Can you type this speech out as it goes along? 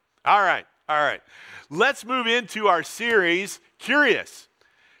All right, all right. Let's move into our series, Curious.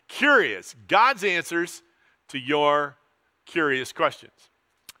 Curious, God's answers to your curious questions.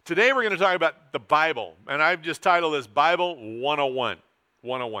 Today we're going to talk about the Bible, and I've just titled this Bible 101.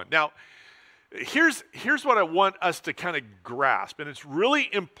 101. Now, here's what I want us to kind of grasp, and it's really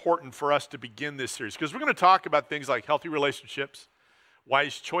important for us to begin this series, because we're going to talk about things like healthy relationships,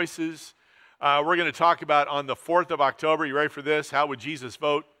 wise choices. We're going to talk about on the 4th of October, you ready for this? How would Jesus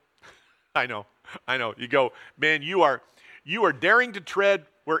vote? I know. You go, man, you are daring to tread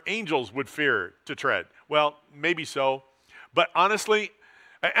where angels would fear to tread. Well, maybe so. But honestly,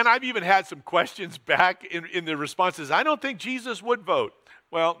 and I've even had some questions back in the responses, I don't think Jesus would vote.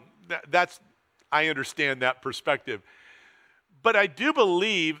 Well, I understand that perspective. But I do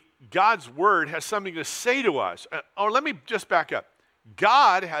believe God's word has something to say to us. Or let me just back up.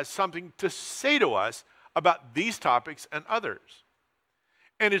 God has something to say to us about these topics and others.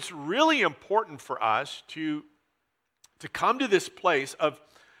 And it's really important for us to come to this place of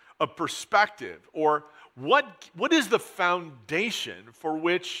perspective, or what is the foundation for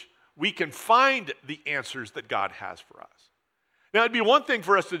which we can find the answers that God has for us. Now, it'd be one thing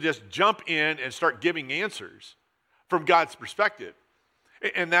for us to just jump in and start giving answers from God's perspective,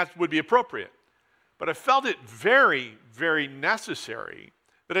 and that would be appropriate. But I felt it very, very necessary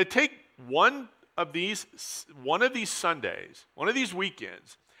that I take one of these Sundays, one of these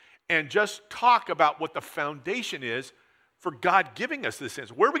weekends, and just talk about what the foundation is for God giving us this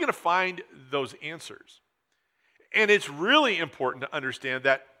answer. Where are we going to find those answers? And it's really important to understand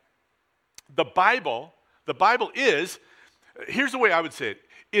that the Bible is, here's the way I would say it,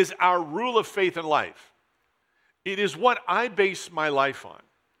 is our rule of faith in life. It is what I base my life on.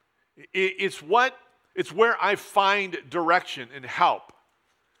 It's where I find direction and help.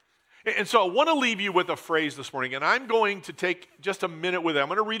 And so I want to leave you with a phrase this morning, and I'm going to take just a minute with it. I'm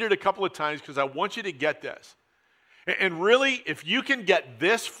going to read it a couple of times because I want you to get this. And really, if you can get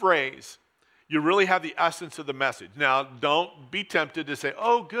this phrase, you really have the essence of the message. Now, don't be tempted to say,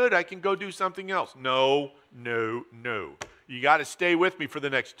 oh, good, I can go do something else. No. You got to stay with me for the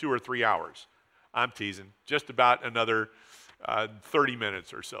next 2 or 3 hours. I'm teasing. Just about another 30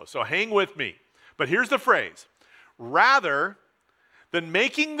 minutes or so. So hang with me. But here's the phrase. Rather than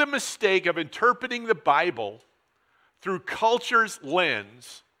making the mistake of interpreting the Bible through culture's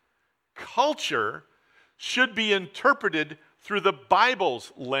lens, culture should be interpreted through the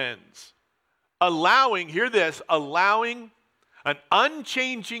Bible's lens, allowing an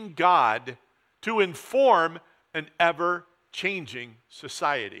unchanging God to inform an ever-changing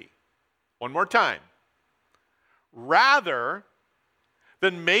society. One more time. Rather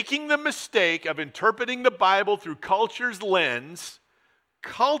than making the mistake of interpreting the Bible through culture's lens,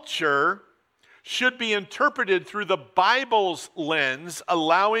 culture should be interpreted through the Bible's lens,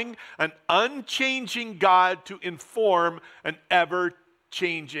 allowing an unchanging God to inform an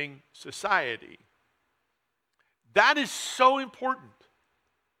ever-changing society. That is so important,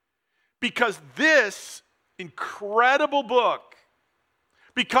 because this incredible book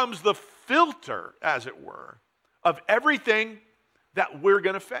becomes the filter, as it were, of everything that we're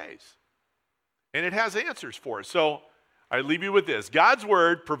going to face. And it has answers for us. So I leave you with this. God's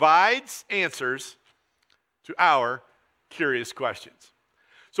word provides answers to our curious questions.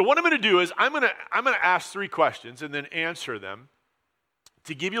 So what I'm going to do is I'm going to ask 3 questions and then answer them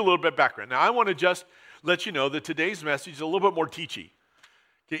to give you a little bit of background. Now, I want to just let you know that today's message is a little bit more teachy.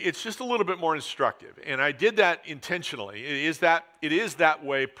 It's just a little bit more instructive, and I did that intentionally. It is that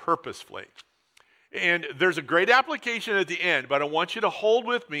way purposefully. And there's a great application at the end, but I want you to hold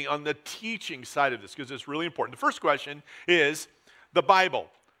with me on the teaching side of this because it's really important. The first question is the Bible.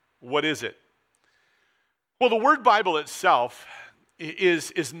 What is it? Well, the word Bible itself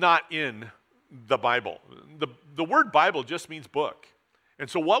is not in the Bible. The word Bible just means book. And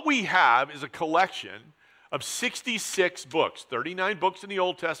so what we have is a collection of 66 books, 39 books in the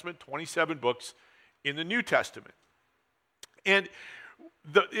Old Testament, 27 books in the New Testament. And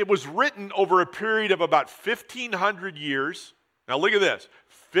it was written over a period of about 1,500 years. Now look at this,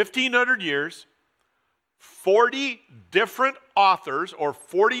 1,500 years, 40 different authors or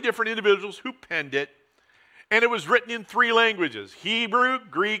 40 different individuals who penned it, and it was written in 3 languages, Hebrew,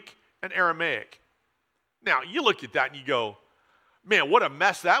 Greek, and Aramaic. Now, you look at that and you go, man, what a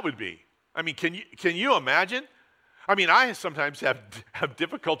mess that would be. I mean, can you imagine? I mean, I sometimes have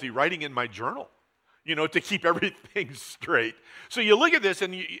difficulty writing in my journal, to keep everything straight. So you look at this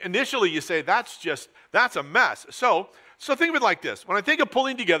and initially you say, that's a mess. So think of it like this. When I think of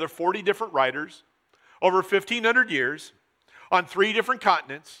pulling together 40 different writers over 1,500 years on 3 different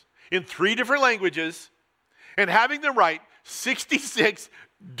continents, in 3 different languages, and having them write 66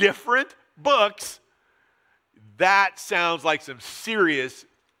 different books, that sounds like some serious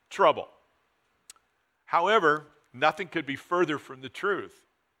trouble. However, nothing could be further from the truth.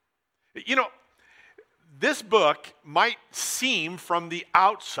 You know, this book might seem from the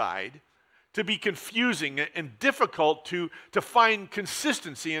outside to be confusing and difficult to find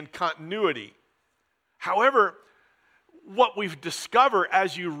consistency and continuity. However, what we've discovered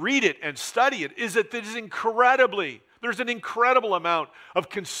as you read it and study it is that there's an incredible amount of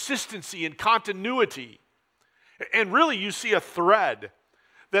consistency and continuity. And really, you see a thread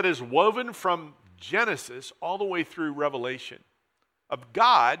that is woven from Genesis all the way through Revelation of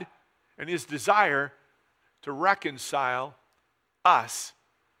God and his desire to reconcile us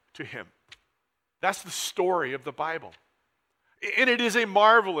to him. That's the story of the Bible. And it's a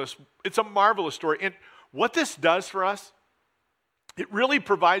marvelous story. And what this does for us, it really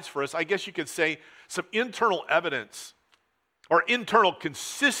provides for us, I guess you could say, some internal evidence, or internal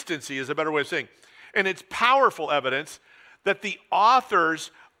consistency is a better way of saying. And it's powerful evidence that the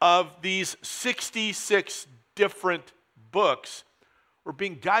authors of these 66 different books were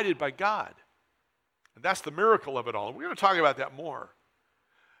being guided by God. And that's the miracle of it all. We're going to talk about that more.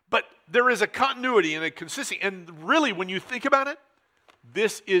 But there is a continuity and a consistency. And really, when you think about it,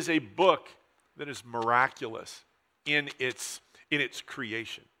 this is a book that is miraculous in its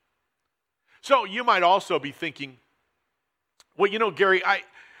creation. So you might also be thinking, well, you know, Gary,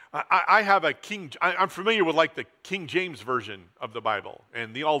 I have I'm familiar with like the King James version of the Bible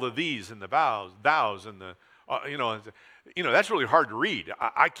and all of these and the thous and the, that's really hard to read.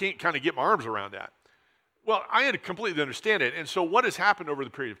 I can't kind of get my arms around that. Well, I had to completely understand it. And so what has happened over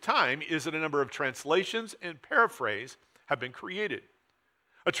the period of time is that a number of translations and paraphrase have been created.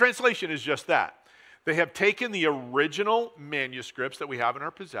 A translation is just that. They have taken the original manuscripts that we have in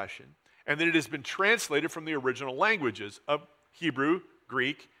our possession, and then it has been translated from the original languages of Hebrew,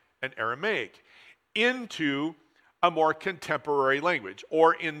 Greek, and Aramaic into a more contemporary language.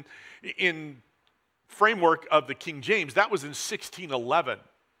 Or in framework of the King James, that was in 1611.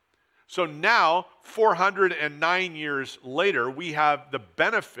 So now, 409 years later, we have the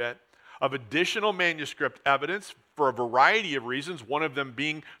benefit of additional manuscript evidence for a variety of reasons, one of them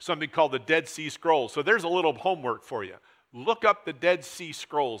being something called the Dead Sea Scrolls. So there's a little homework for you. Look up the Dead Sea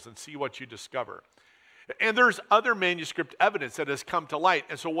Scrolls and see what you discover. And there's other manuscript evidence that has come to light.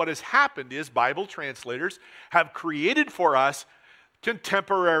 And so what has happened is Bible translators have created for us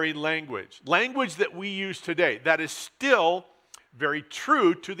contemporary language that we use today, that is still very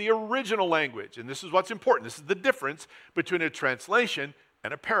true to the original language. And this is what's important. This is the difference between a translation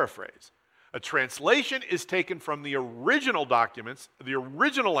and a paraphrase. A translation is taken from the original documents, the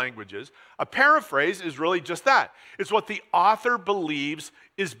original languages. A paraphrase is really just that. It's what the author believes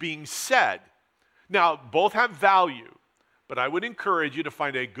is being said. Now, both have value, but I would encourage you to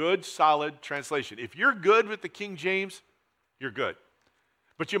find a good, solid translation. If you're good with the King James, you're good.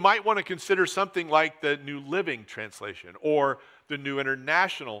 But you might want to consider something like the New Living Translation or the New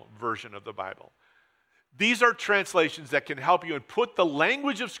International Version of the Bible. These are translations that can help you and put the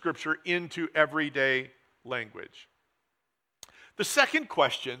language of Scripture into everyday language. The second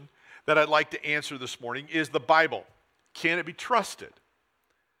question that I'd like to answer this morning is the Bible. Can it be trusted?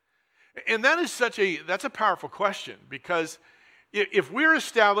 And that's a powerful question, because if we're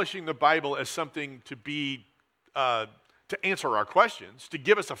establishing the Bible as something to answer our questions, to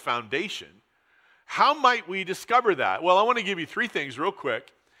give us a foundation, how might we discover that? Well, I want to give you three things real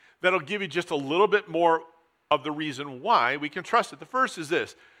quick that'll give you just a little bit more of the reason why we can trust it. The first is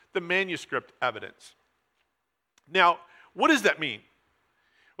this: the manuscript evidence. Now, what does that mean?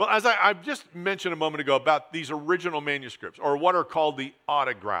 Well, as I just mentioned a moment ago about these original manuscripts, or what are called the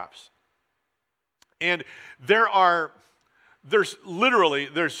autographs. And there's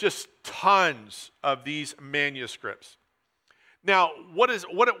just tons of these manuscripts. Now,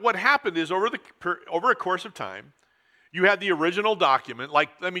 what happened is over a course of time, you had the original document, like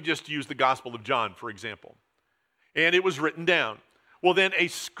let me just use the Gospel of John, for example. And it was written down. Well, then a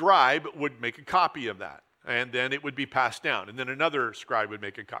scribe would make a copy of that, and then it would be passed down, and then another scribe would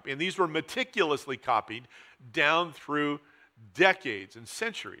make a copy. And these were meticulously copied down through decades and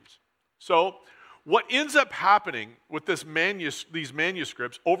centuries. So what ends up happening with these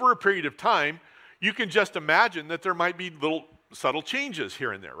manuscripts over a period of time, you can just imagine that there might be little subtle changes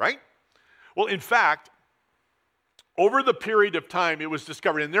here and there, right? Well, in fact, over the period of time, it was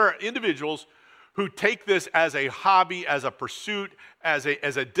discovered, and there are individuals who take this as a hobby, as a pursuit, as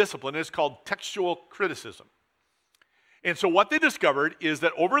a discipline. It's called textual criticism. And so what they discovered is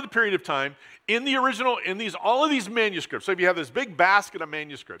that over the period of time, all of these manuscripts, so if you have this big basket of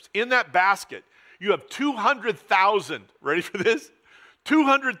manuscripts, in that basket, you have 200,000, ready for this?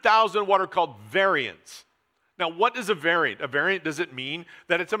 200,000 what are called variants. Now, what is a variant? A variant, does it mean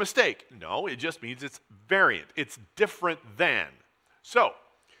that it's a mistake? No, it just means it's variant. It's different than. So,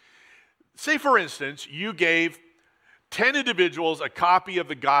 say for instance, you gave 10 individuals a copy of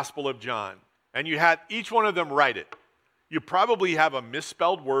the Gospel of John, and you had each one of them write it. You probably have a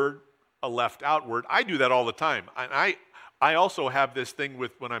misspelled word, a left out word. I do that all the time. And I also have this thing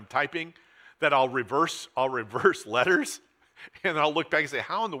with when I'm typing that I'll reverse letters, and I'll look back and say,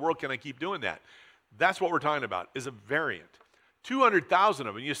 how in the world can I keep doing that? That's what we're talking about, is a variant. 200,000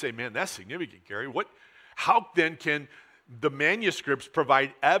 of them. You say, man, that's significant, Gary. How then can the manuscripts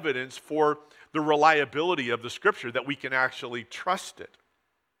provide evidence for the reliability of the Scripture that we can actually trust it?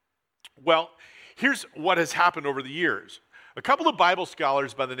 Well, here's what has happened over the years. A couple of Bible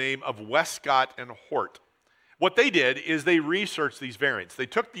scholars by the name of Westcott and Hort, what they did is they researched these variants. They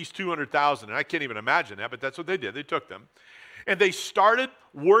took these 200,000, and I can't even imagine that, but that's what they did. They took them, and they started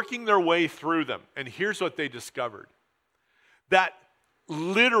working their way through them. And here's what they discovered. That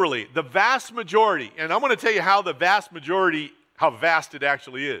literally the vast majority, and I'm going to tell you how vast it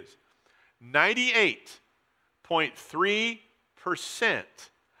actually is. 98.3%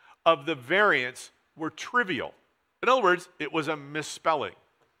 of the variants were trivial. In other words, it was a misspelling.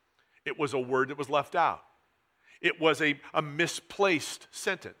 It was a word that was left out. It was a misplaced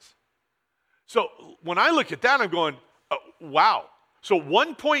sentence. So when I look at that, I'm going, wow. So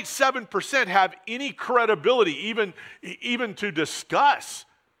 1.7% have any credibility even to discuss.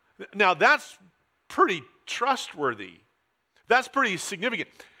 Now that's pretty trustworthy. That's pretty significant.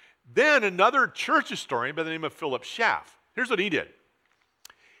 Then another church historian by the name of Philip Schaff, here's what he did.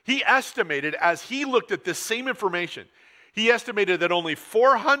 He estimated, as he looked at this same information, he estimated that only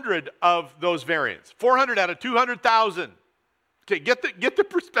 400 of those variants, 400 out of 200,000, okay, get the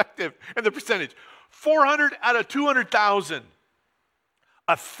perspective and the percentage, 400 out of 200,000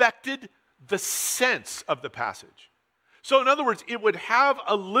 affected the sense of the passage. So in other words, it would have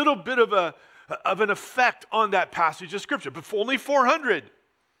a little bit of an effect on that passage of Scripture, but for only 400.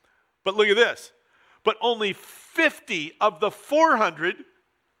 But look at this. But only 50 of the 400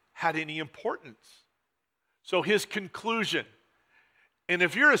 had any importance. So his conclusion, and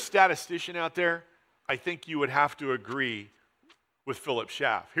if you're a statistician out there, I think you would have to agree with Philip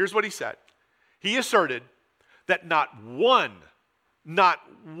Schaff. Here's what he said. He asserted that not one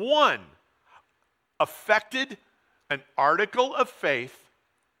affected an article of faith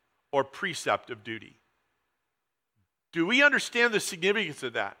or precept of duty. Do we understand the significance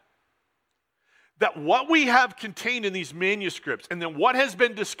of that? That what we have contained in these manuscripts and then what has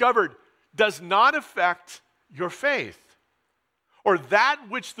been discovered does not affect your faith or that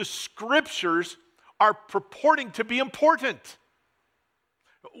which the Scriptures are purporting to be important.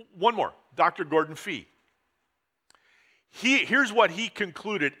 One more, Dr. Gordon Fee. Here's what he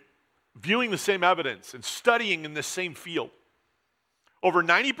concluded, viewing the same evidence and studying in the same field. Over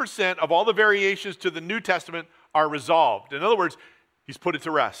 90% of all the variations to the New Testament are resolved. In other words, he's put it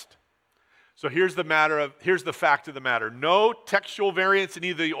to rest. So here's the fact of the matter. No textual variants in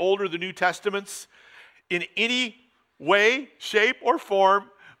either the Old or the New Testaments in any way, shape, or form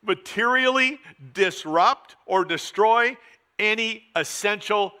materially disrupt or destroy any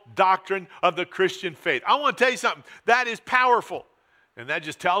essential doctrine of the Christian faith. I want to tell you something. That is powerful. And that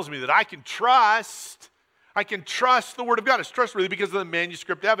just tells me that I can trust the Word of God. It's trustworthy because of the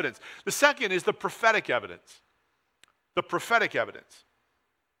manuscript evidence. The second is the prophetic evidence. The prophetic evidence.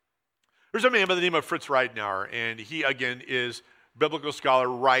 There's a man by the name of Fritz Ridenour, and he, again, is a biblical scholar,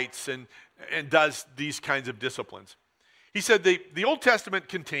 writes and does these kinds of disciplines. He said the Old Testament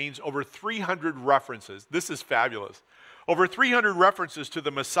contains over 300 references. This is fabulous. Over 300 references to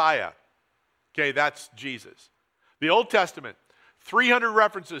the Messiah. Okay, that's Jesus. The Old Testament, 300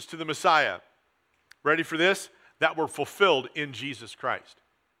 references to the Messiah. Ready for this? That were fulfilled in Jesus Christ.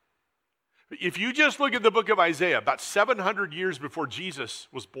 If you just look at the book of Isaiah, about 700 years before Jesus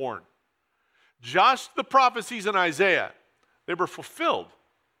was born, just the prophecies in Isaiah, they were fulfilled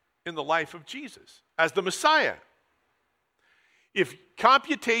in the life of Jesus as the Messiah. If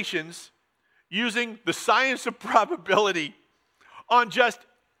computations using the science of probability on just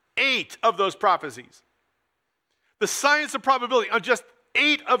 8 of those prophecies, the science of probability on just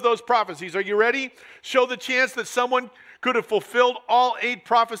 8 of those prophecies, are you ready? Show the chance that someone could have fulfilled all 8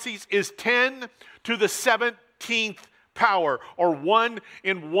 prophecies is 10 to the 17th power, or 1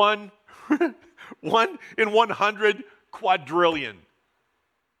 in 100 quadrillion.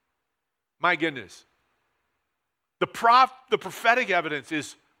 My goodness. The prophetic evidence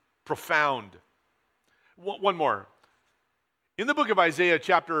is profound. One more. In the book of Isaiah,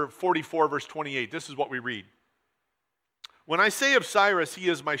 chapter 44, verse 28, this is what we read. When I say of Cyrus, he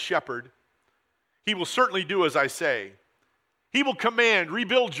is my shepherd, he will certainly do as I say. He will command,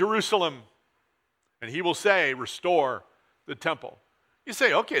 rebuild Jerusalem, and he will say, restore the temple. You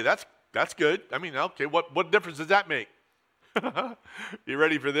say, okay, that's good. I mean, okay, what difference does that make? You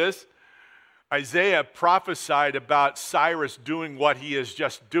ready for this? Isaiah prophesied about Cyrus doing what he is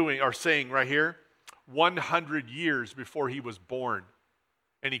just doing, or saying right here, 100 years before he was born,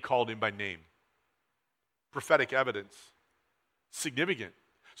 and he called him by name. Prophetic evidence. Significant.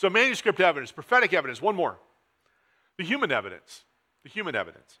 So manuscript evidence, prophetic evidence, one more. The human evidence. The human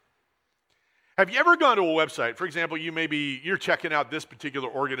evidence. Have you ever gone to a website, for example, you're checking out this particular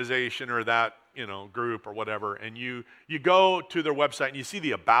organization or that, group or whatever, and you go to their website and you see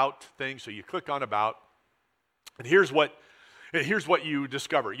the about thing, so you click on about, and here's what you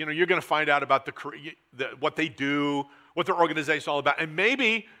discover. You're going to find out about what they do, what their organization is all about, and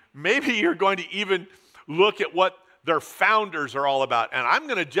maybe you're going to even look at what their founders are all about. And I'm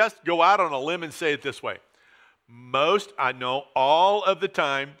going to just go out on a limb and say it this way. I know all of the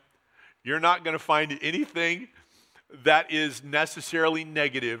time, you're not going to find anything that is necessarily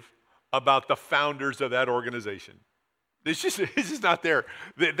negative about the founders of that organization. It's just not there.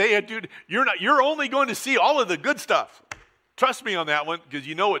 You're only going to see all of the good stuff. Trust me on that one, because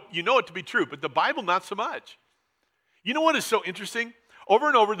you know it to be true. But the Bible, not so much. You know what is so interesting? Over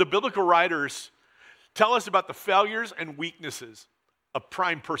and over, the biblical writers tell us about the failures and weaknesses of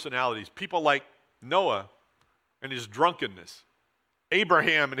prime personalities. People like Noah and his drunkenness,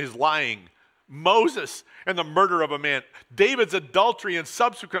 Abraham and his lying, Moses and the murder of a man, David's adultery and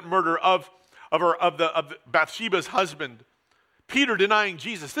subsequent murder of Bathsheba's husband, Peter denying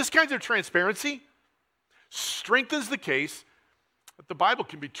Jesus. This kind of transparency strengthens the case that the Bible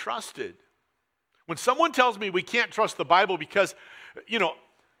can be trusted. When someone tells me we can't trust the Bible because,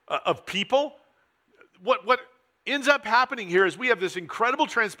 of people, what ends up happening here is we have this incredible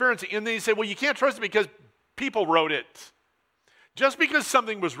transparency, and then you say, well, you can't trust it because people wrote it. Just because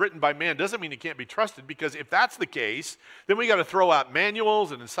something was written by man doesn't mean it can't be trusted, because if that's the case, then we got to throw out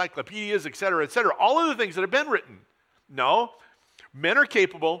manuals and encyclopedias, et cetera, all of the things that have been written. No, men are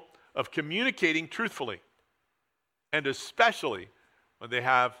capable of communicating truthfully, and especially when they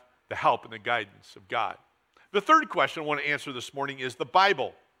have the help and the guidance of God. The third question I want to answer this morning is the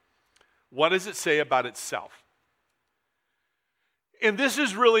Bible. What does it say about itself? And this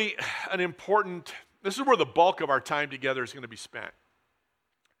is really this is where the bulk of our time together is going to be spent.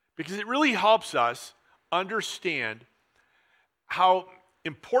 Because it really helps us understand how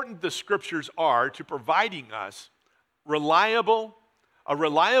important the scriptures are to providing us a reliable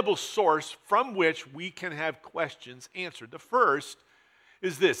source from which we can have questions answered. The first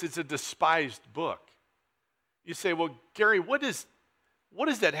is this: it's a despised book. You say, well, Gary, what does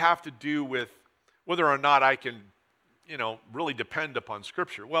that have to do with whether or not I can, really depend upon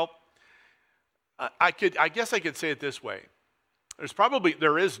Scripture? Well, I guess I could say it this way.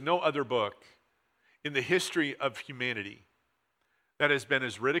 There is no other book in the history of humanity that has been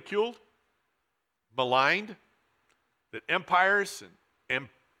as ridiculed, maligned, that empires and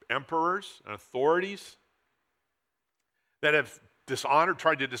emperors and authorities that have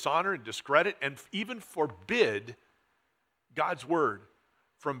tried to dishonor and discredit and even forbid God's word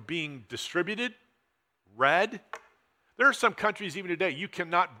from being distributed, read. There are some countries even today, you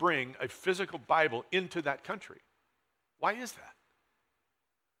cannot bring a physical Bible into that country. Why is that?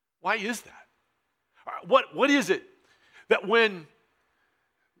 Why is that? What is it that when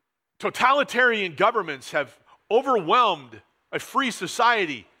totalitarian governments have overwhelmed a free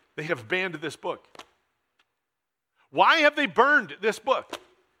society, they have banned this book? Why have they burned this book?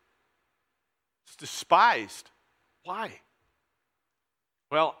 It's despised. Why?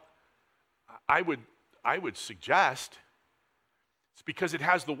 Well, I would suggest it's because it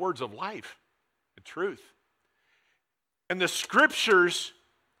has the words of life and truth. And the scriptures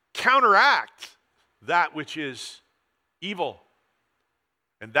counteract that which is evil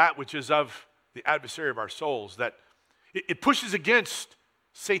and that which is of the adversary of our souls, that it pushes against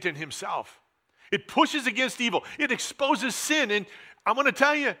Satan himself. It pushes against evil. It exposes sin. And I'm going to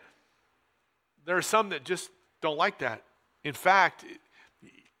tell you, there are some that just don't like that. In fact,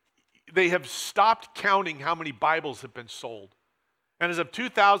 they have stopped counting how many Bibles have been sold. And as of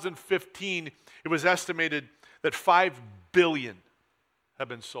 2015, it was estimated that 5 billion have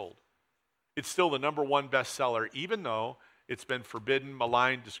been sold. It's still the number one bestseller, even though it's been forbidden,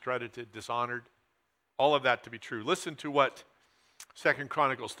 maligned, discredited, dishonored. All of that to be true. Listen to what 2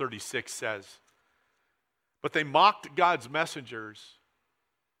 Chronicles 36 says. But they mocked God's messengers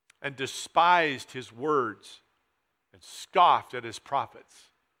and despised his words and scoffed at his prophets.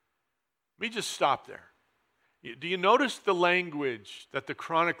 Let me just stop there. Do you notice the language that the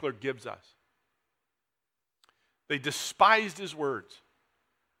chronicler gives us? They despised his words.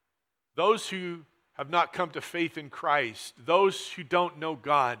 Those who have not come to faith in Christ, those who don't know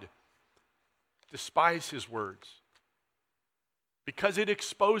God, despise his words because it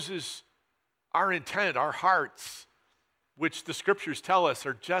exposes our intent, our hearts, which the scriptures tell us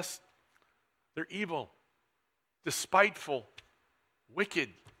are just, they're evil, despiteful, wicked.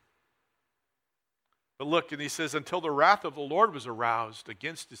 But look, and he says, until the wrath of the Lord was aroused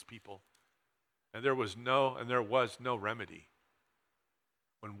against his people, and there was no remedy.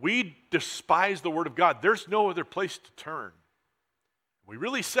 When we despise the word of God, there's no other place to turn. We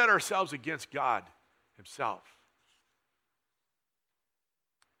really set ourselves against God himself.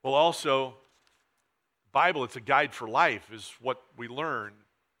 Well, also, Bible, it's a guide for life, is what we learn.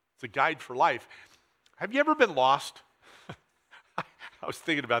 It's a guide for life. Have you ever been lost? I was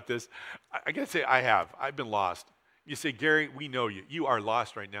thinking about this. I got to say, I have. I've been lost. You say, Gary, we know you. You are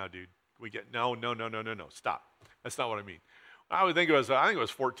lost right now, dude. No. Stop. That's not what I mean. I think it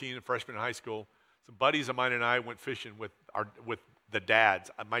was 14, a freshman in high school. Some buddies of mine and I went fishing with the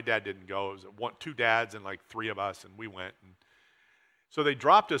dads. My dad didn't go. It was two dads and like three of us, and we went. And so they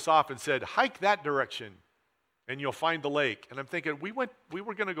dropped us off and said, hike that direction, and you'll find the lake. And I'm thinking, we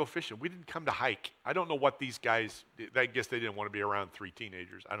were going to go fishing. We didn't come to hike. I don't know what these guys, I guess they didn't want to be around three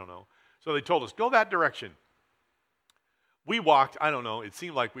teenagers. I don't know. So they told us, go that direction. We walked, I don't know, it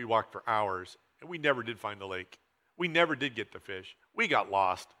seemed like we walked for hours, and we never did find the lake. We never did get the fish. We got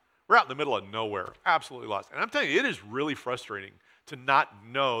lost. We're out in the middle of nowhere, absolutely lost. And I'm telling you, it is really frustrating to not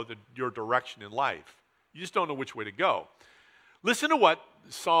know your direction in life. You just don't know which way to go. Listen to what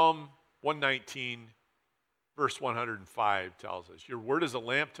Psalm 119, verse 105 tells us. Your word is a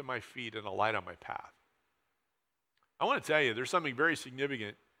lamp to my feet and a light on my path. I want to tell you, there's something very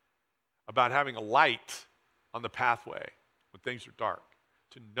significant about having a light on the pathway when things are dark,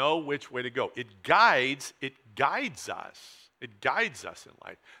 to know which way to go. It guides us. It guides us in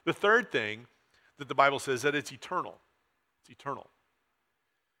life. The third thing that the Bible says that it's eternal. It's eternal.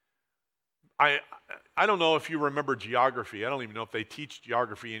 I don't know if you remember geography. I don't even know if they teach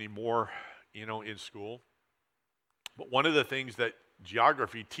geography anymore, in school. But one of the things that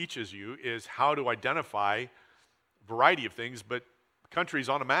geography teaches you is how to identify a variety of things, but countries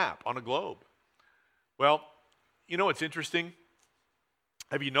on a map, on a globe. Well, it's interesting.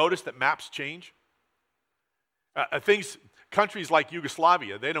 Have you noticed that maps change? Countries like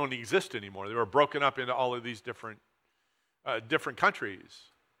Yugoslavia, they don't exist anymore. They were broken up into all of these different countries.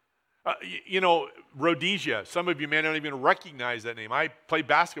 Rhodesia, some of you may not even recognize that name. I played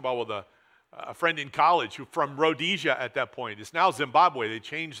basketball with a friend in college who from Rhodesia at that point. It's now Zimbabwe. They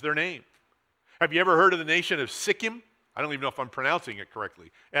changed their name. Have you ever heard of the nation of Sikkim? I don't even know if I'm pronouncing it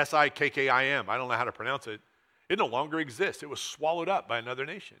correctly. Sikkim. I don't know how to pronounce it. It no longer exists. It was swallowed up by another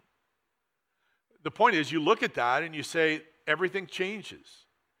nation. The point is, you look at that and you say, everything changes.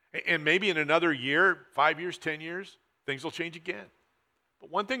 And maybe in another year, 5 years, 10 years, things will change again. But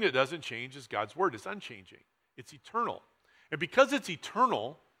one thing that doesn't change is God's word. It's unchanging. It's eternal. And because it's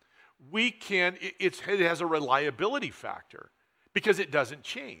eternal, it has a reliability factor because it doesn't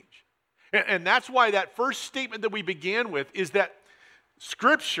change. And that's why that first statement that we began with is that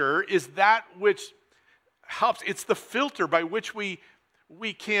Scripture is that which helps. It's the filter by which we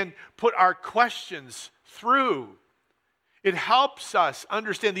can put our questions through. It helps us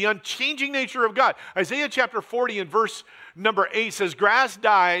understand the unchanging nature of God. Isaiah chapter 40 and verse number 8 says, grass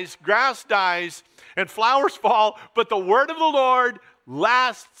dies, and flowers fall, but the word of the Lord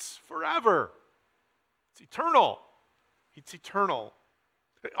lasts forever. It's eternal. It's eternal.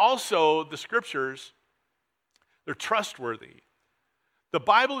 Also, the scriptures, they're trustworthy. The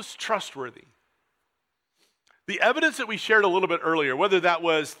Bible is trustworthy. The evidence that we shared a little bit earlier, whether that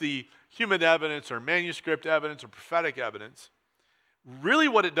was the human evidence or manuscript evidence or prophetic evidence, really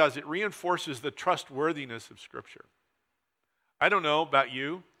what it does, it reinforces the trustworthiness of Scripture. I don't know about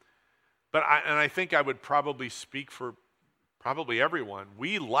you, but I think I would probably speak for probably everyone.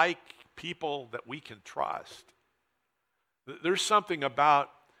 We like people that we can trust. There's something about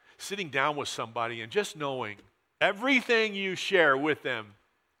sitting down with somebody and just knowing everything you share with them,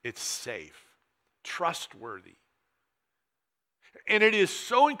 it's safe, trustworthy. And it is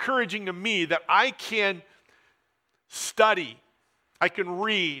so encouraging to me that I can study, I can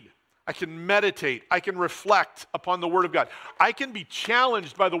read, I can meditate, I can reflect upon the Word of God. I can be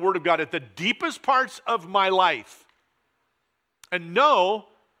challenged by the Word of God at the deepest parts of my life and know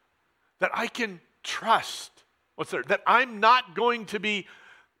that I can trust that I'm not going to be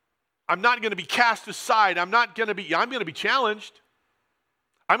cast aside. I'm going to be challenged.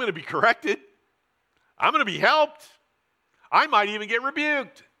 I'm going to be corrected. I'm going to be helped. I might even get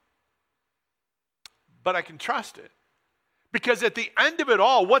rebuked. But I can trust it. Because at the end of it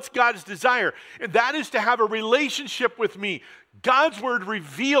all, what's God's desire? And that is to have a relationship with me. God's word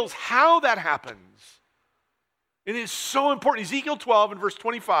reveals how that happens. It is so important. Ezekiel 12 and verse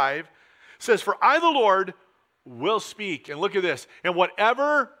 25 says, "For I, the Lord, will speak." And look at this. And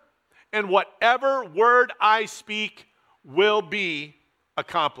whatever word I speak will be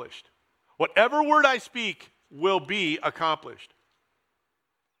accomplished. Whatever word I speak will be accomplished.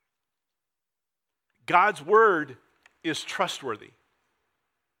 God's word is trustworthy.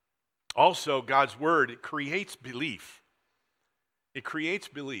 Also, God's word, it creates belief. It creates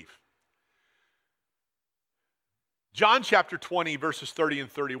belief. John chapter 20, verses 30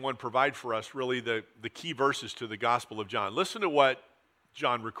 and 31 provide for us really the key verses to the Gospel of John. Listen to what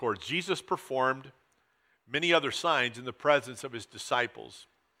John records. Jesus performed many other signs in the presence of his disciples,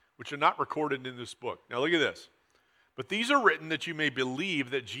 which are not recorded in this book. Now look at this. "But these are written that you may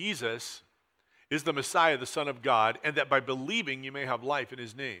believe that Jesus is the Messiah, the Son of God, and that by believing you may have life in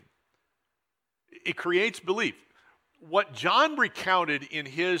his name." It creates belief. What John recounted in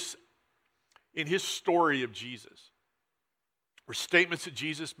his story of Jesus were statements that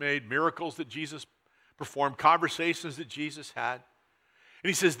Jesus made, miracles that Jesus performed, conversations that Jesus had. And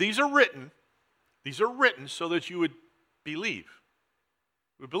he says, these are written so that you would believe.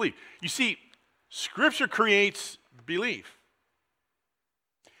 You would believe. You see, Scripture creates belief.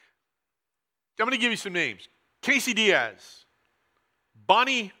 I'm going to give you some names. Casey Diaz,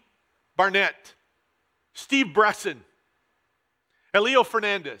 Bonnie Barnett, Steve Bresson, Elio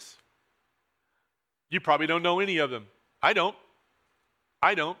Fernandez. You probably don't know any of them. I don't.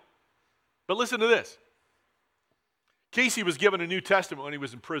 But listen to this. Casey was given a New Testament when he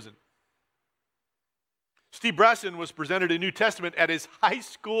was in prison. Steve Bresson was presented a New Testament at his high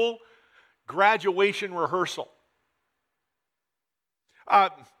school graduation rehearsal.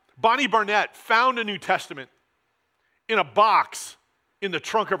 Bonnie Barnett found a New Testament in a box in the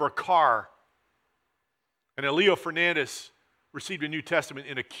trunk of her car. And Elio Fernandez received a New Testament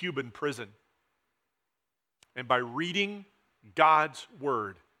in a Cuban prison. And by reading God's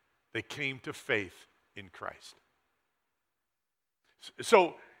word, they came to faith in Christ.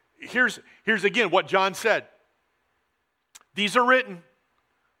 So here's again what John said. These are written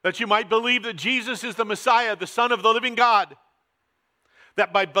that you might believe that Jesus is the Messiah, the Son of the living God.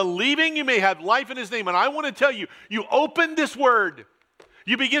 That by believing you may have life in his name. And I want to tell you, you open this word,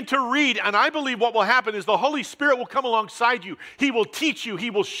 you begin to read, and I believe what will happen is the Holy Spirit will come alongside you. He will teach you, he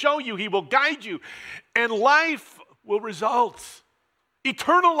will show you, he will guide you, and life will result.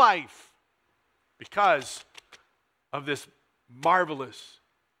 Eternal life, because of this marvelous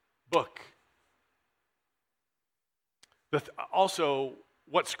book. Also,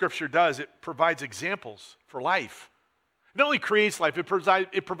 what Scripture does, it provides examples for life. It not only creates life,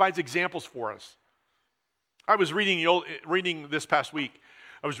 it provides examples for us. I was reading this past week,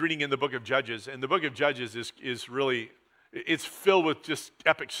 I was reading in the book of Judges, and the book of Judges is really, it's filled with just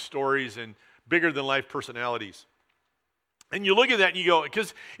epic stories and bigger than life personalities. And you look at that and you go,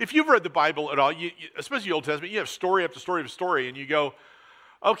 because if you've read the Bible at all, especially the Old Testament, you have story after story after story, and you go,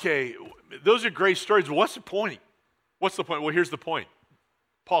 okay, those are great stories, but what's the point? What's the point? Well, here's the point.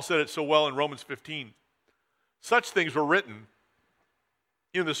 Paul said it so well in Romans 15. Such things were written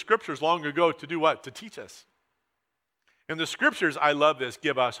in the Scriptures long ago to do what? To teach us. And the Scriptures, I love this,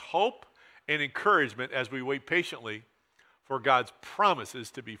 give us hope and encouragement as we wait patiently for God's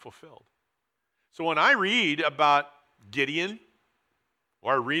promises to be fulfilled. So when I read about Gideon,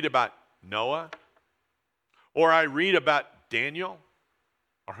 or I read about Noah, or I read about Daniel,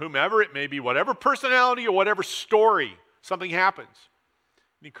 or whomever it may be, whatever personality or whatever story, something happens,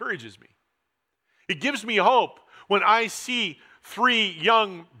 it encourages me. It gives me hope when I see 3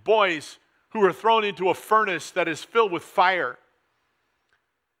 young boys who are thrown into a furnace that is filled with fire.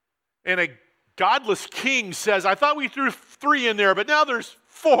 And a godless king says, I thought we threw 3 in there, but now there's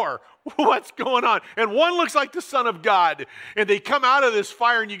 4. What's going on? And one looks like the Son of God. And they come out of this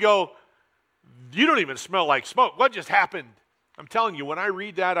fire and you go, you don't even smell like smoke. What just happened? I'm telling you, when I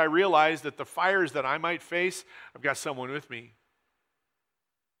read that, I realize that the fires that I might face, I've got someone with me.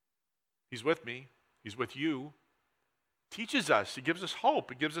 He's with me. He's with you. Teaches us. He gives us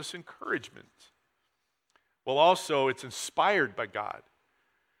hope. It gives us encouragement. Well, also, it's inspired by God.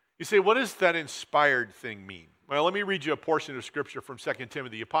 You say, what does that inspired thing mean? Well, let me read you a portion of Scripture from 2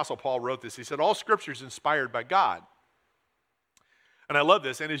 Timothy. The Apostle Paul wrote this. He said, all Scripture is inspired by God. And I love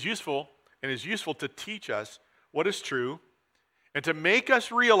this. And is useful to teach us what is true and to make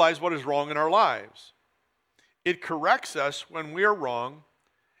us realize what is wrong in our lives. It corrects us when we are wrong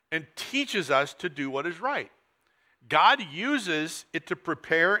and teaches us to do what is right. God uses it to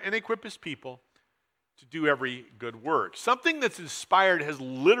prepare and equip his people to do every good work. Something that's inspired has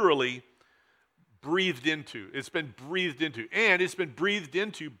literally breathed into. It's been breathed into, and it's been breathed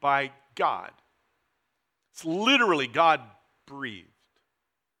into by God. It's literally God breathed.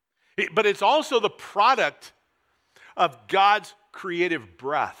 But it's also the product of God's creative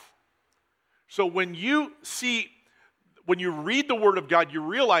breath. So when you read the Word of God, you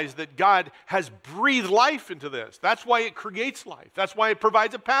realize that God has breathed life into this. That's why it creates life. That's why it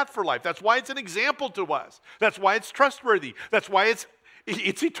provides a path for life. That's why it's an example to us. That's why it's trustworthy. That's why it's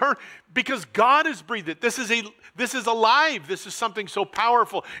eternal. Because God has breathed it. This is alive. This is something so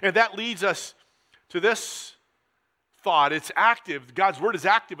powerful. And that leads us to this thought. It's active. God's Word is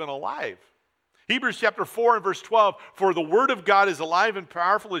active and alive. Hebrews chapter 4 and verse 12, for the Word of God is alive and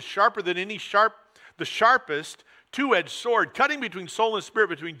powerful, is sharper than the sharpest two-edged sword, cutting between soul and spirit,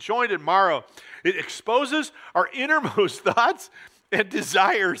 between joint and marrow. It exposes our innermost thoughts and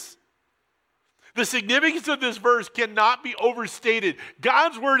desires. The significance of this verse cannot be overstated.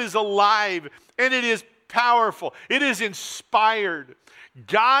 God's Word is alive and it is powerful. It is inspired.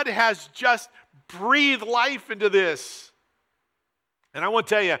 God has just breathed life into this. And I want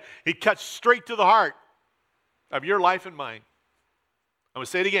to tell you, it cuts straight to the heart of your life and mine. I'm going to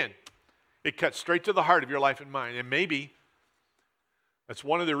say it again. It cuts straight to the heart of your life and mine. And maybe that's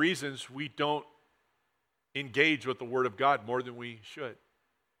one of the reasons we don't engage with the Word of God more than we should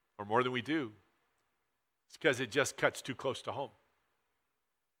or more than we do. It's because it just cuts too close to home.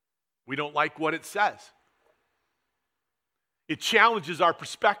 We don't like what it says. It challenges our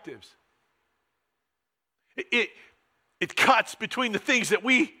perspectives. It cuts between the things that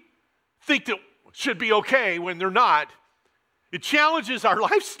we think that should be okay when they're not. It challenges our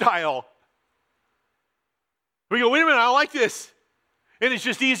lifestyle. We go, wait a minute, I don't like this. And it's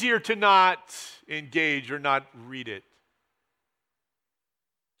just easier to not engage or not read it.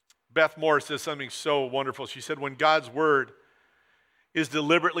 Beth Moore says something so wonderful. She said, when God's Word is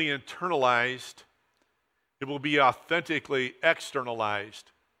deliberately internalized, it will be authentically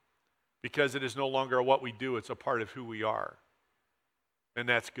externalized because it is no longer what we do, it's a part of who we are. And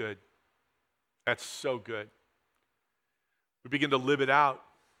that's good. That's so good. We begin to live it out,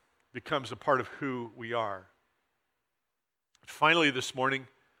 it becomes a part of who we are. Finally, this morning,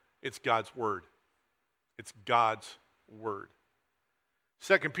 it's God's Word. It's God's Word.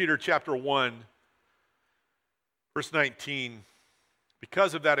 2 Peter chapter 1, verse 19.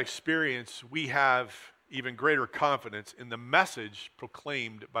 Because of that experience, we have even greater confidence in the message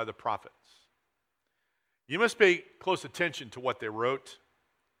proclaimed by the prophets. You must pay close attention to what they wrote,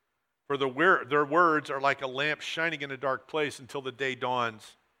 for their words are like a lamp shining in a dark place until the day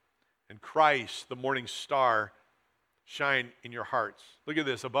dawns, and Christ, the morning star, shine in your hearts. Look at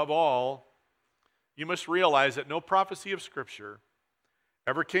this. Above all, you must realize that no prophecy of Scripture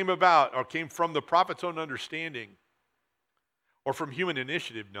ever came about or came from the prophet's own understanding or from human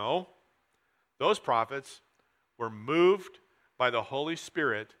initiative. No, those prophets were moved by the Holy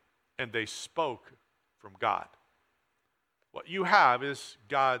Spirit and they spoke from God. What you have is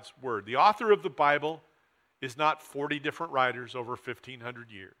God's Word. The author of the Bible is not 40 different writers over 1,500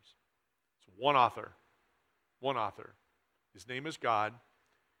 years. It's one author. One author. His name is God,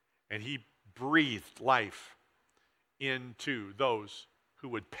 and he breathed life into those who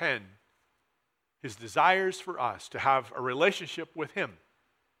would pen his desires for us to have a relationship with him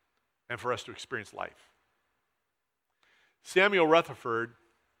and for us to experience life. Samuel Rutherford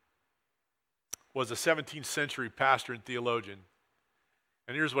was a 17th century pastor and theologian,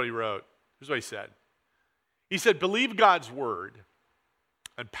 and here's what he wrote. Here's what he said. He said, believe God's Word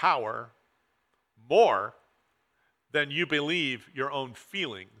and power more than you believe your own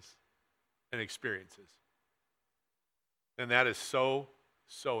feelings and experiences. And that is so,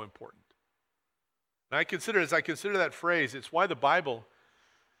 so important. And as I consider that phrase, it's why the Bible,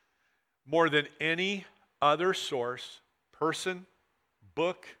 more than any other source, person,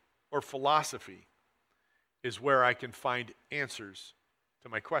 book, or philosophy, is where I can find answers to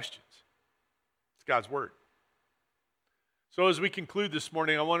my questions. It's God's Word. So as we conclude this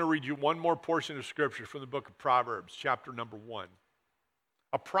morning, I want to read you one more portion of Scripture from the book of Proverbs, chapter number 1.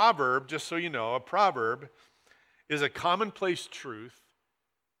 A proverb, just so you know, a proverb is a commonplace truth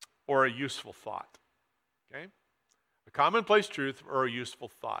or a useful thought. Okay? A commonplace truth or a useful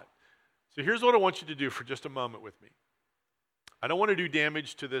thought. So here's what I want you to do for just a moment with me. I don't want to do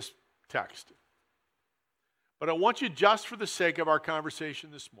damage to this text. But I want you, just for the sake of our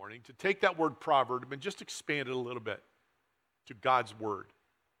conversation this morning, to take that word proverb and just expand it a little bit to God's Word,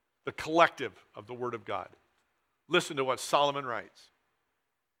 the collective of the Word of God. Listen to what Solomon writes.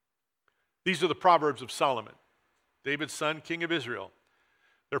 These are the Proverbs of Solomon, David's son, king of Israel.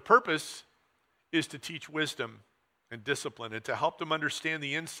 Their purpose is to teach wisdom and discipline and to help them understand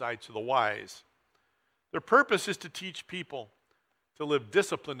the insights of the wise. Their purpose is to teach people to live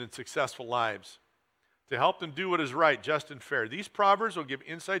disciplined and successful lives, to help them do what is right, just, and fair. These proverbs will give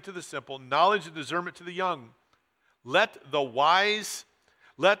insight to the simple, knowledge and discernment to the young. Let the wise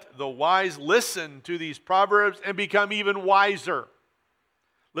listen to these proverbs and become even wiser.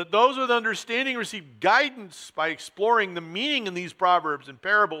 Let those with understanding receive guidance by exploring the meaning in these proverbs and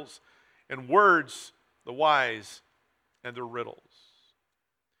parables and words, the wise and their riddles.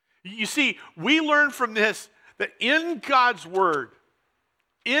 You see, we learn from this that in God's word,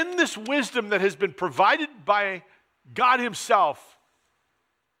 in this wisdom that has been provided by God himself,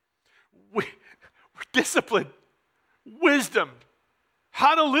 we're disciplined, wisdom,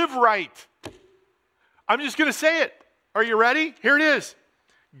 how to live right. I'm just going to say it. Are you ready? Here it is.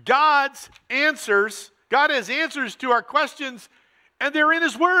 God has answers to our questions, and they're in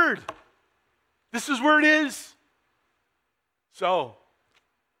his word. This is where it is. So,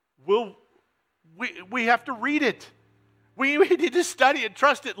 we have to read it. We need to study it,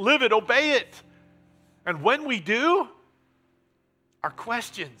 trust it, live it, obey it. And when we do, our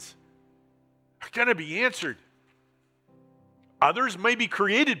questions are going to be answered. Others may be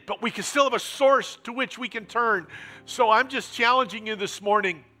created, but we can still have a source to which we can turn. So I'm just challenging you this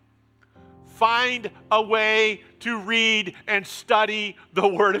morning. Find a way to read and study the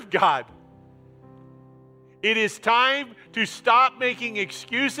Word of God. It is time to stop making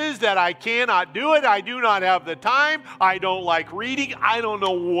excuses that I cannot do it, I do not have the time, I don't like reading, I don't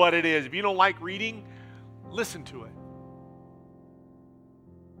know what it is. If you don't like reading, listen to it.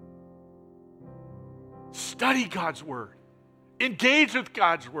 Study God's Word. Engage with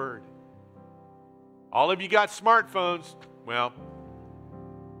God's Word. All of you got smartphones. Well,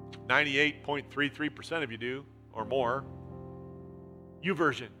 98.33% of you do, or more.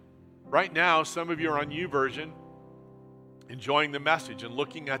 YouVersion. Right now, some of you are on YouVersion, enjoying the message and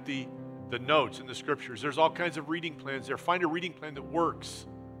looking at the notes in the scriptures. There's all kinds of reading plans there. Find a reading plan that works.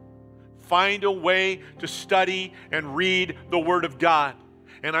 Find a way to study and read the Word of God.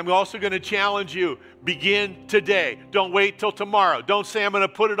 And I'm also going to challenge you, begin today. Don't wait till tomorrow. Don't say I'm going to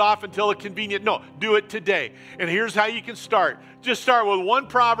put it off until it's convenient. No, do it today. And here's how you can start. Just start with one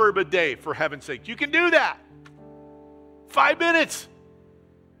proverb a day, for heaven's sake. You can do that. 5 minutes.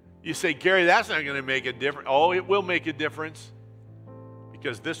 You say, Gary, that's not going to make a difference. Oh, it will make a difference,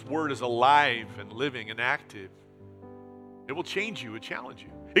 because this word is alive and living and active. It will change you, it challenge you.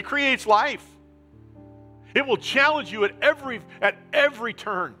 It creates life. It will challenge you at every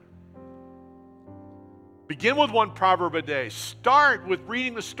turn. Begin with one proverb a day. Start with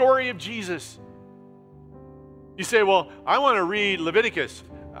reading the story of Jesus. You say, well, I want to read Leviticus.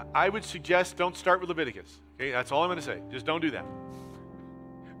 I would suggest don't start with Leviticus. Okay, that's all I'm going to say. Just don't do that.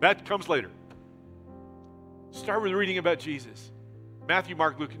 That comes later. Start with reading about Jesus. Matthew,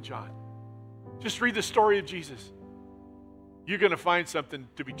 Mark, Luke, and John. Just read the story of Jesus. You're going to find something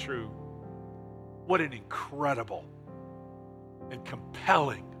to be true. What an incredible and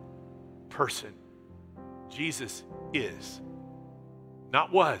compelling person Jesus is.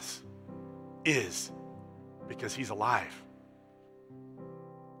 Not was, is, because he's alive.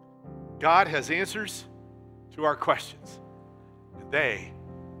 God has answers to our questions, and they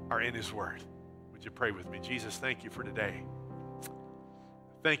are in his word. Would you pray with me? Jesus, thank you for today.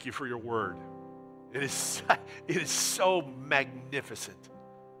 Thank you for your word. It is so magnificent.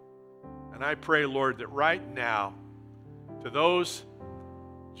 And I pray, Lord, that right now, to those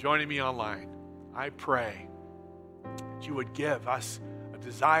joining me online, I pray that you would give us a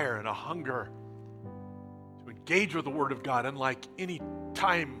desire and a hunger to engage with the Word of God unlike any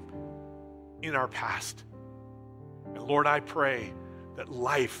time in our past. And Lord, I pray that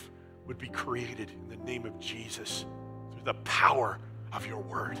life would be created in the name of Jesus through the power of your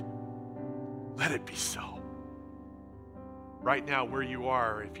Word. Let it be so. Right now, where you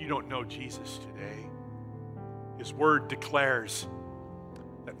are, if you don't know Jesus today, his word declares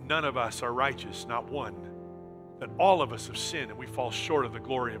that none of us are righteous, not one, that all of us have sinned and we fall short of the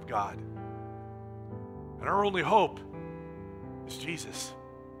glory of God. And our only hope is Jesus.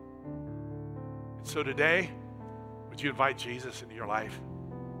 And so today, would you invite Jesus into your life?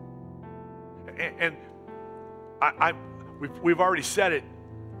 And we've already said it,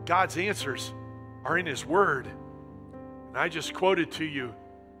 God's answers are in his word. And I just quoted to you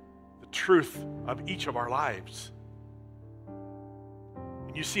the truth of each of our lives.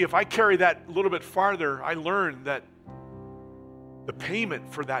 And you see, if I carry that a little bit farther, I learned that the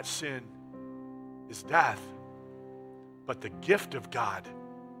payment for that sin is death. But the gift of God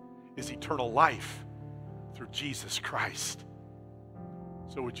is eternal life through Jesus Christ.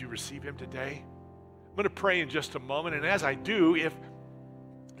 So would you receive him today? I'm going to pray in just a moment, and as I do, if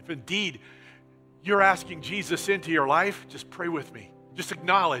indeed you're asking Jesus into your life, just pray with me. Just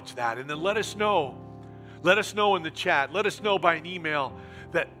acknowledge that, and then let us know. Let us know in the chat. Let us know by an email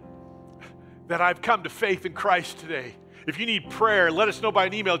that I've come to faith in Christ today. If you need prayer, let us know by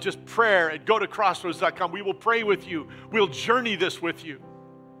an email, just prayer@gotocrossroads.com. We will pray with you. We'll journey this with you.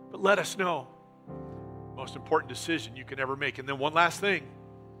 But let us know. Most important decision you can ever make. And then one last thing.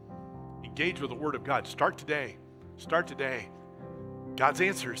 Engage with the Word of God. Start today. Start today. God's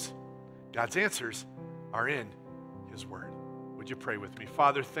answers are in His Word. Would you pray with me?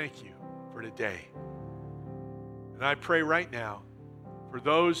 Father, thank you for today. And I pray right now for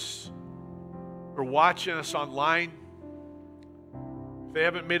those who are watching us online. If they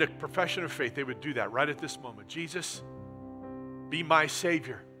haven't made a profession of faith, they would do that right at this moment. Jesus, be my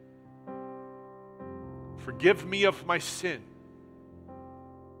Savior. Forgive me of my sin.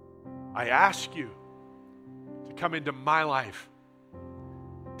 I ask you to come into my life.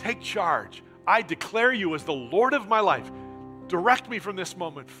 Take charge. I declare you as the Lord of my life. Direct me from this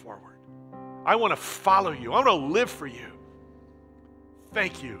moment forward. I want to follow you. I want to live for you.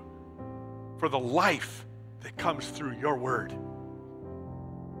 Thank you for the life that comes through your word.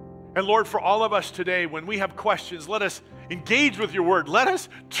 And Lord, for all of us today, when we have questions, let us engage with your word. Let us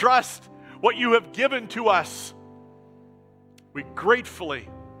trust what you have given to us. We gratefully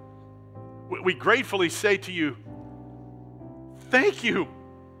say to you, thank you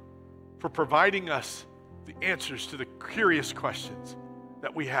for providing us the answers to the curious questions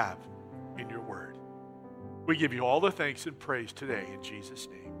that we have in your word. We give you all the thanks and praise today in Jesus'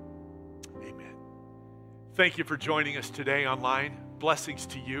 name. Amen. Thank you for joining us today online. Blessings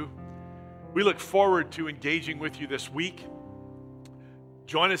to you. We look forward to engaging with you this week.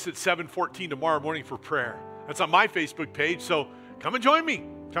 Join us at 7:14 tomorrow morning for prayer. That's on my Facebook page, so come and join me.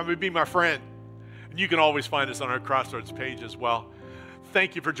 Come and be my friend. And you can always find us on our Crossroads page as well.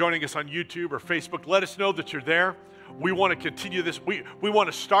 Thank you for joining us on YouTube or Facebook. Let us know that you're there. We want to continue this. We want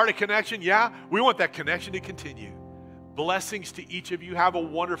to start a connection. Yeah, we want that connection to continue. Blessings to each of you. Have a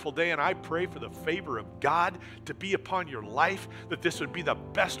wonderful day, and I pray for the favor of God to be upon your life, that this would be the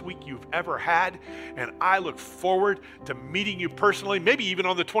best week you've ever had, and I look forward to meeting you personally, maybe even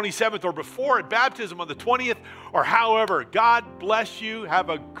on the 27th or before at baptism on the 20th, or however. God bless you. Have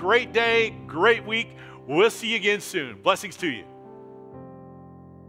a great day, great week. We'll see you again soon. Blessings to you.